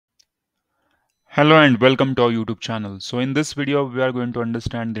Hello and welcome to our YouTube channel. So in this video, we are going to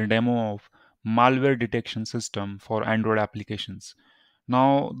understand the demo of malware detection system for Android applications.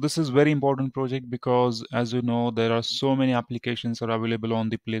 Now, this is very important project because as you know, there are so many applications are available on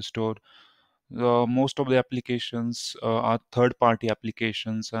the Play Store. Most of the applications are third-party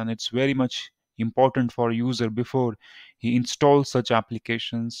applications, and it's very much important for a user before he installs such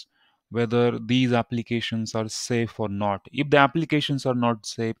applications, whether these applications are safe or not. If the applications are not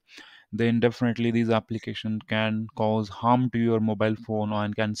safe, then definitely these applications can cause harm to your mobile phone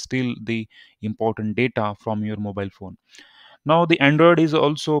and can steal the important data from your mobile phone. Now the Android is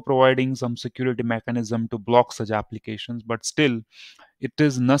also providing some security mechanism to block such applications, but still it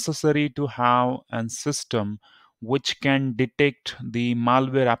is necessary to have a system which can detect the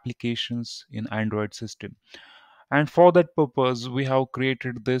malware applications in Android system. And for that purpose, we have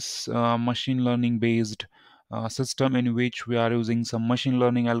created this machine learning based system in which we are using some machine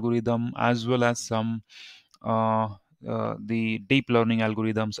learning algorithm as well as some uh, the deep learning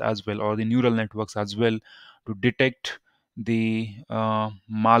algorithms as well, or the neural networks as well, to detect the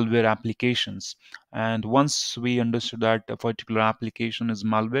malware applications. And once we understood that a particular application is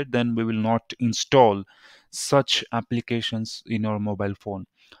malware, then we will not install such applications in our mobile phone.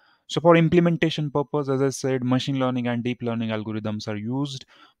 So for implementation purpose, as I said, machine learning and deep learning algorithms are used,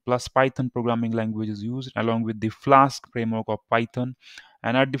 plus Python programming language is used along with the Flask framework of Python.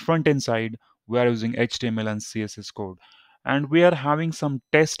 And at the front end side, we are using HTML and CSS code. And we are having some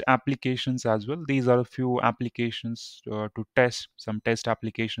test applications as well. These are a few applications to test, some test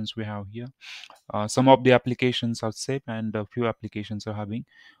applications we have here. Some of the applications are safe and a few applications are having,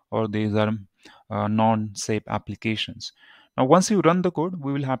 or these are non-safe applications. Now once you run the code,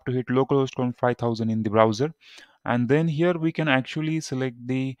 we will have to hit localhost 5000 in the browser, and then here we can actually select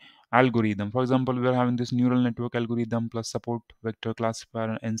the algorithm. For example, we are having this neural network algorithm plus support vector classifier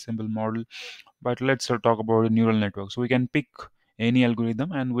and ensemble model, but let's talk about a neural network. So we can pick any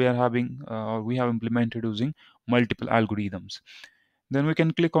algorithm, and we are having we have implemented using multiple algorithms. Then we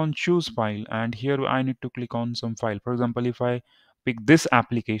can click on choose file, and here I need to click on some file. For example, if I pick this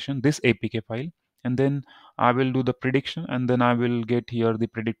application, this APK file, and then I will do the prediction, and then I will get here the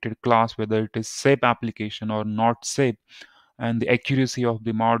predicted class, whether it is safe application or not safe, and the accuracy of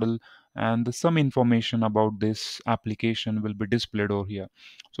the model, and some information about this application will be displayed over here.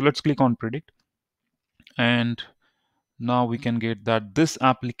 So let's click on predict, and now we can get that this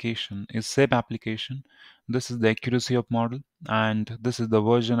application is safe application. This is the accuracy of model, and this is the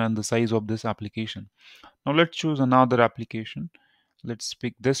version and the size of this application. Now let's choose another application. Let's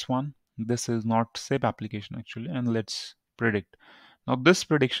pick this one. This is not safe application actually, and let's predict. Now this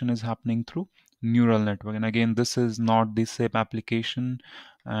prediction is happening through neural network, and again this is not the safe application,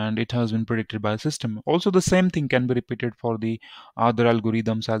 and it has been predicted by a system. Also the same thing can be repeated for the other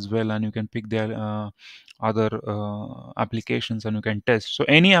algorithms as well, and you can pick their other applications and you can test. So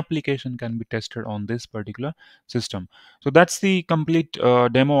any application can be tested on this particular system. So that's the complete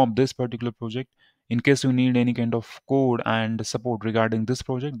demo of this particular project. In case you need any kind of code and support regarding this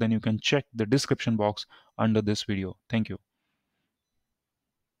project, then you can check the description box under this video. Thank you.